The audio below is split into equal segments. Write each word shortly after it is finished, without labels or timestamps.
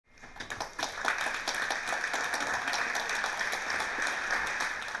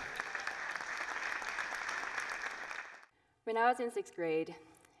When I was in 6th grade,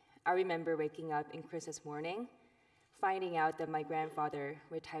 I remember waking up in Christmas morning, finding out that my grandfather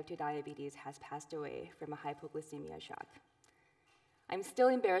with type 2 diabetes has passed away from a hypoglycemia shock. I'm still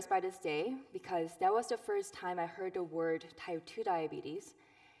embarrassed by this day because that was the first time I heard the word type 2 diabetes,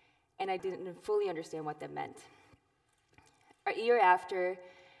 and I didn't fully understand what that meant. A year after,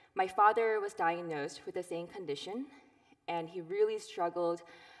 my father was diagnosed with the same condition, and he really struggled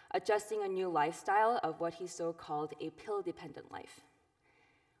adjusting a new lifestyle of what he so-called a pill-dependent life.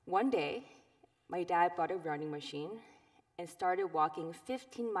 One day, my dad bought a running machine and started walking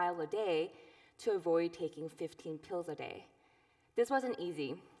 15 miles a day to avoid taking 15 pills a day. This wasn't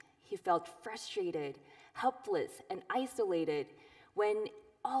easy. He felt frustrated, helpless, and isolated when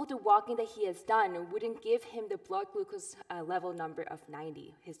all the walking that he has done wouldn't give him the blood glucose level number of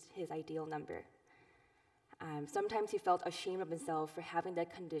 90, his ideal number. Sometimes he felt ashamed of himself for having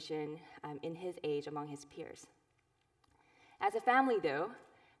that condition in his age among his peers. As a family, though,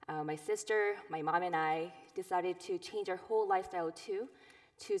 my sister, my mom, and I decided to change our whole lifestyle too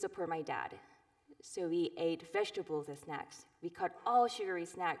to support my dad. So we ate vegetables as snacks. We cut all sugary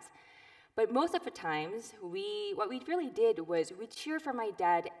snacks. But most of the times, what we really did was we cheered for my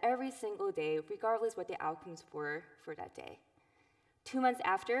dad every single day, regardless what the outcomes were for that day. 2 months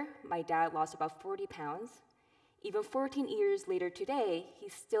after, my dad lost about 40 pounds. Even 14 years later today, he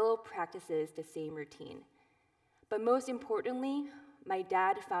still practices the same routine. But most importantly, my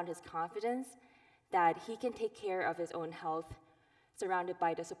dad found his confidence that he can take care of his own health, surrounded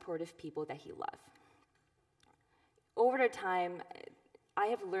by the supportive people that he loves. Over the time, I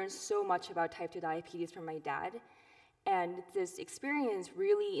have learned so much about type 2 diabetes from my dad, and this experience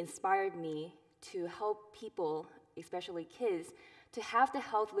really inspired me to help people, especially kids, to have the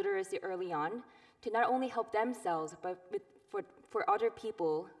health literacy early on, to not only help themselves, but for other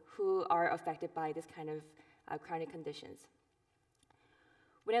people who are affected by this kind of chronic conditions.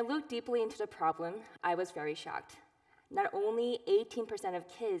 When I looked deeply into the problem, I was very shocked. Not only 18% of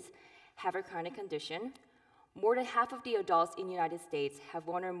kids have a chronic condition, more than half of the adults in the United States have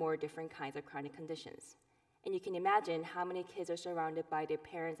one or more different kinds of chronic conditions. And you can imagine how many kids are surrounded by their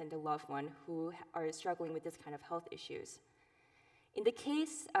parents and their loved one who are struggling with this kind of health issues. In the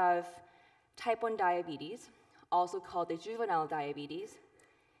case of type 1 diabetes, also called the juvenile diabetes,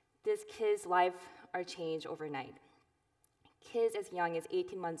 these kids' lives are changed overnight. Kids as young as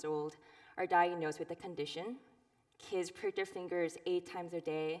 18 months old are diagnosed with the condition. Kids prick their fingers 8 times a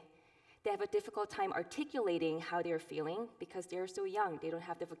day. They have a difficult time articulating how they're feeling because they're so young. They don't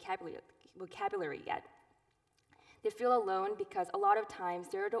have the vocabulary yet. They feel alone because a lot of times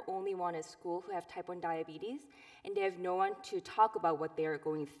they're the only one at school who have type 1 diabetes, and they have no one to talk about what they're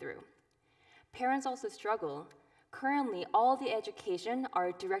going through. Parents also struggle. Currently, all the education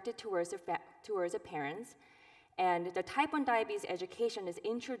are directed towards the parents, and the type 1 diabetes education is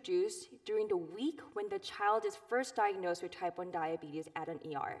introduced during the week when the child is first diagnosed with type 1 diabetes at an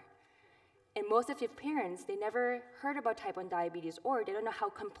ER. And most of the parents, they never heard about type 1 diabetes, or they don't know how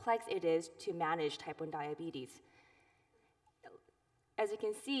complex it is to manage type 1 diabetes. As you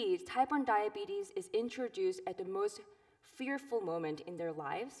can see, type 1 diabetes is introduced at the most fearful moment in their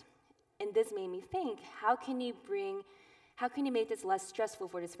lives. And this made me think, how can you make this less stressful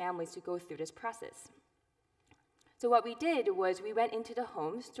for these families to go through this process? So what we did was we went into the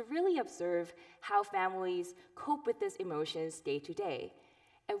homes to really observe how families cope with these emotions day to day.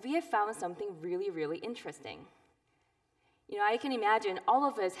 And we have found something really, really interesting. You know, I can imagine all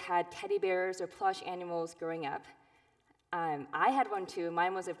of us had teddy bears or plush animals growing up. I had one too.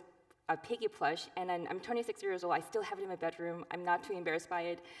 Mine was a piggy plush, and I'm 26 years old. I still have it in my bedroom. I'm not too embarrassed by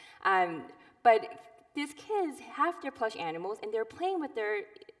it. But these kids have their plush animals, and they're playing with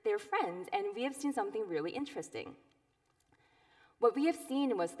their friends, and we have seen something really interesting. What we have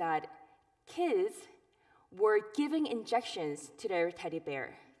seen was that kids were giving injections to their teddy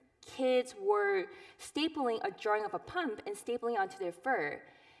bear. Kids were stapling a drawing of a pump and stapling onto their fur.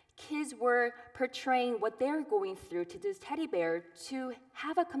 Kids were portraying what they're going through to this teddy bear to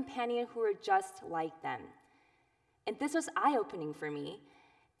have a companion who were just like them. And this was eye-opening for me.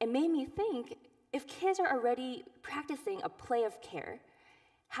 It made me think, if kids are already practicing a play of care,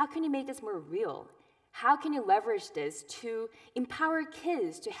 how can you make this more real? How can you leverage this to empower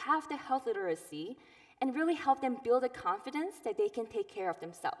kids to have the health literacy and really help them build a confidence that they can take care of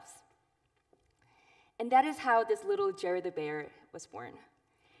themselves? And that is how this little Jerry the bear was born.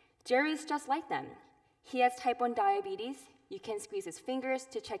 Jerry is just like them. He has type 1 diabetes. You can squeeze his fingers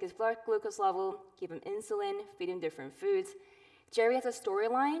to check his blood glucose level, give him insulin, feed him different foods. Jerry has a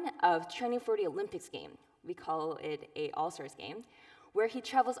storyline of training for the Olympics game. We call it an all-stars game, where he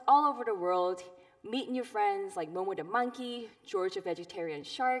travels all over the world meet new friends like Momo the monkey, George the vegetarian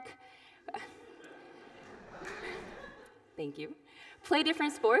shark. Thank you. Play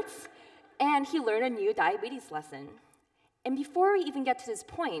different sports, and he learned a new diabetes lesson. And before we even get to this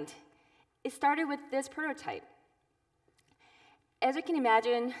point, it started with this prototype. As you can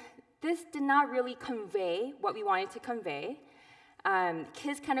imagine, this did not really convey what we wanted to convey.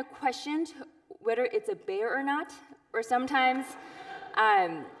 Kids kind of questioned whether it's a bear or not, or sometimes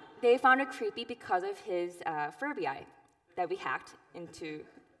they found it creepy because of his Furby eye that we hacked into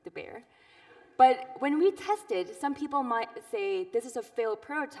the bear. But when we tested, some people might say this is a failed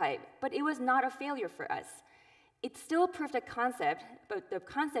prototype, but it was not a failure for us. It still proved the concept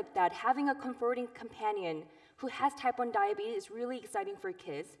that having a comforting companion who has type 1 diabetes is really exciting for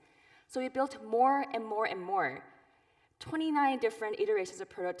kids. So we built more and more and more. 29 different iterations of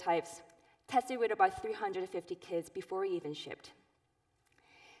prototypes, tested with about 350 kids before we even shipped.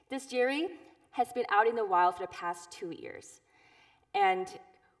 This Jerry has been out in the wild for the past 2 years. And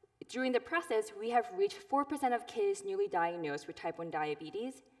during the process, we have reached 4% of kids newly diagnosed with type 1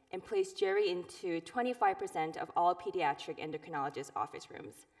 diabetes and placed Jerry into 25% of all pediatric endocrinologist office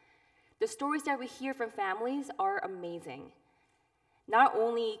rooms. The stories that we hear from families are amazing. Not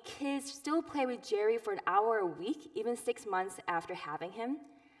only kids still play with Jerry for an hour a week, even 6 months after having him.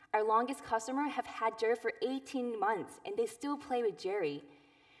 Our longest customer have had Jerry for 18 months, and they still play with Jerry.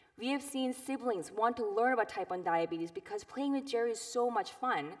 We have seen siblings want to learn about type 1 diabetes because playing with Jerry is so much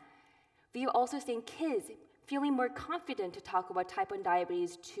fun. We have also seen kids feeling more confident to talk about type 1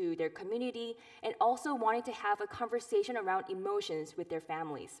 diabetes to their community and also wanting to have a conversation around emotions with their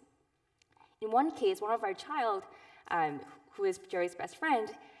families. In one case, one of our child, who is Jerry's best friend,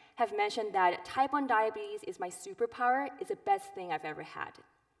 have mentioned that type 1 diabetes is my superpower, it's the best thing I've ever had.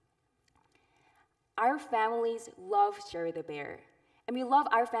 Our families love Jerry the bear. And we love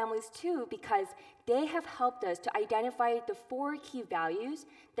our families too because they have helped us to identify the 4 key values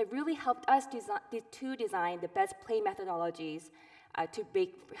that really helped us to design the best play methodologies to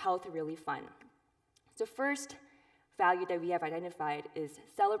make health really fun. The first value that we have identified is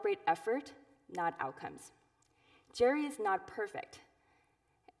celebrate effort, not outcomes. Jerry is not perfect.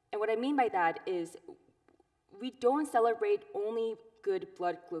 And what I mean by that is we don't celebrate only good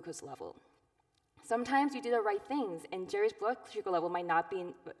blood glucose level. Sometimes you do the right things, and Jerry's blood sugar level might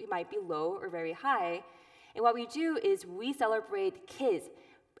be low or very high. And what we do is we celebrate kids,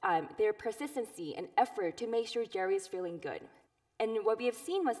 their persistency and effort to make sure Jerry is feeling good. And what we have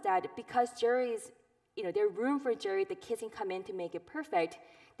seen was that because there's room for Jerry, the kids can come in to make it perfect,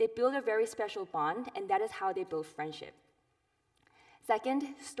 they build a very special bond, and that is how they build friendship. Second,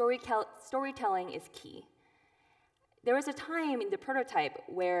 storytelling is key. There was a time in the prototype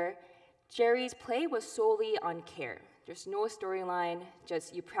where Jerry's play was solely on care. There's no storyline,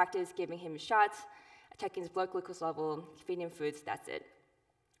 just you practice giving him shots, checking his blood glucose level, feeding him foods, that's it.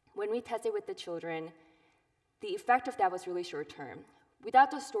 When we tested with the children, the effect of that was really short term.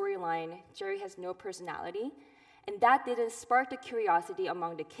 Without the storyline, Jerry has no personality, and that didn't spark the curiosity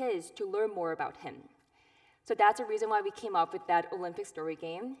among the kids to learn more about him. So that's the reason why we came up with that Olympic story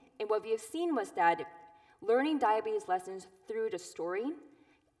game. And what we have seen was that learning diabetes lessons through the story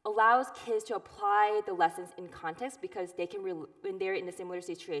allows kids to apply the lessons in context because they can, when they're in a similar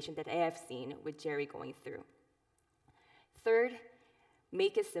situation that I have seen with Jerry going through. Third,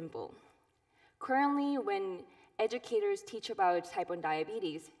 make it simple. Currently, when educators teach about type 1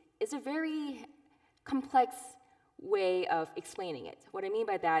 diabetes, it's a very complex way of explaining it. What I mean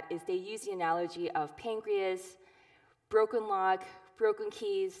by that is they use the analogy of pancreas, broken lock, broken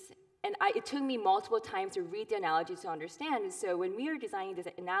keys, and it took me multiple times to read the analogies to understand. So when we were designing these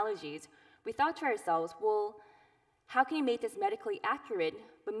analogies, we thought to ourselves, well, how can you make this medically accurate,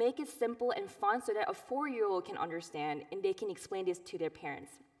 but make it simple and fun so that a 4-year-old can understand and they can explain this to their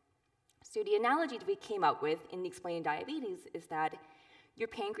parents? So the analogy that we came up with in explaining diabetes is that your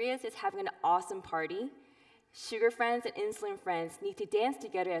pancreas is having an awesome party. Sugar friends and insulin friends need to dance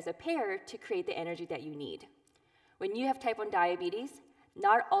together as a pair to create the energy that you need. When you have type 1 diabetes,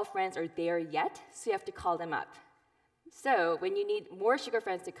 not all friends are there yet, so you have to call them up. So when you need more sugar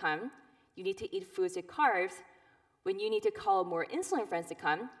friends to come, you need to eat foods with carbs. When you need to call more insulin friends to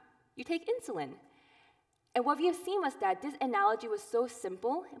come, you take insulin. And what we have seen was that this analogy was so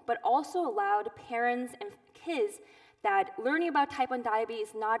simple, but also allowed parents and kids that learning about type 1 diabetes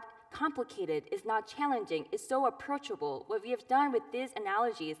is not complicated, is not challenging, is so approachable. What we have done with this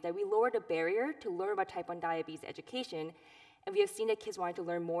analogy is that we lowered the barrier to learn about type 1 diabetes education, and we have seen that kids wanted to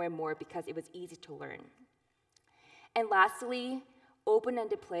learn more and more because it was easy to learn. And lastly,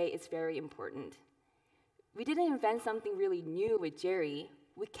 open-ended play is very important. We didn't invent something really new with Jerry,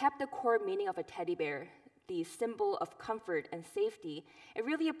 we kept the core meaning of a teddy bear, the symbol of comfort and safety, and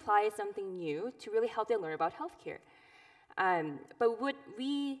really applied something new to really help them learn about healthcare. But what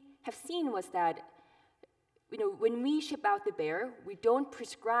we have seen was that when we ship out the bear, we don't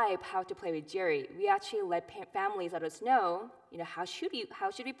prescribe how to play with Jerry. We actually let families let us know, how should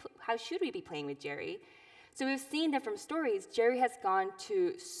we be playing with Jerry? So we've seen that from stories, Jerry has gone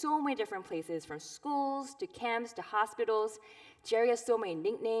to so many different places, from schools to camps to hospitals. Jerry has so many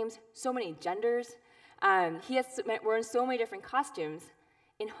nicknames, so many genders. He has worn so many different costumes.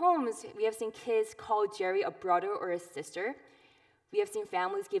 In homes, we have seen kids call Jerry a brother or a sister. We have seen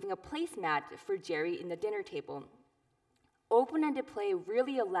families giving a placemat for Jerry in the dinner table. Open-ended play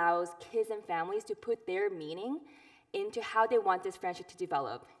really allows kids and families to put their meaning into how they want this friendship to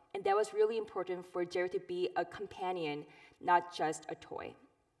develop. And that was really important for Jerry to be a companion, not just a toy.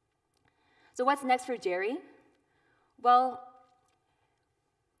 So what's next for Jerry? Well,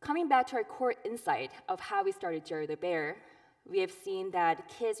 coming back to our core insight of how we started Jerry the Bear, we have seen that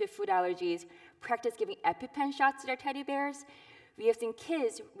kids with food allergies practice giving EpiPen shots to their teddy bears. We have seen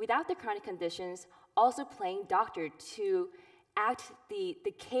kids without the chronic conditions also playing doctor to act the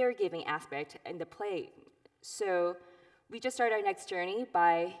caregiving aspect in the play. So we just started our next journey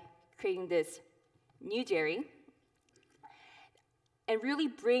by creating this new Jerry and really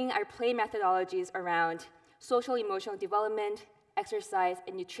bring our play methodologies around social emotional development, exercise,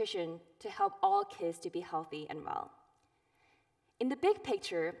 and nutrition to help all kids to be healthy and well. In the big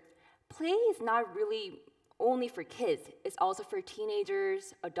picture, play is not really only for kids. It's also for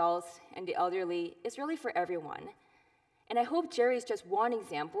teenagers, adults, and the elderly. It's really for everyone. And I hope Jerry is just one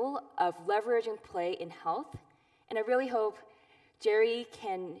example of leveraging play in health. And I really hope Jerry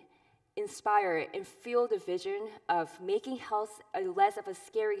can inspire and fuel the vision of making health less of a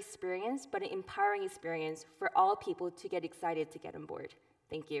scary experience, but an empowering experience for all people to get excited to get on board.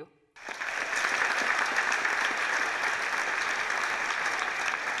 Thank you.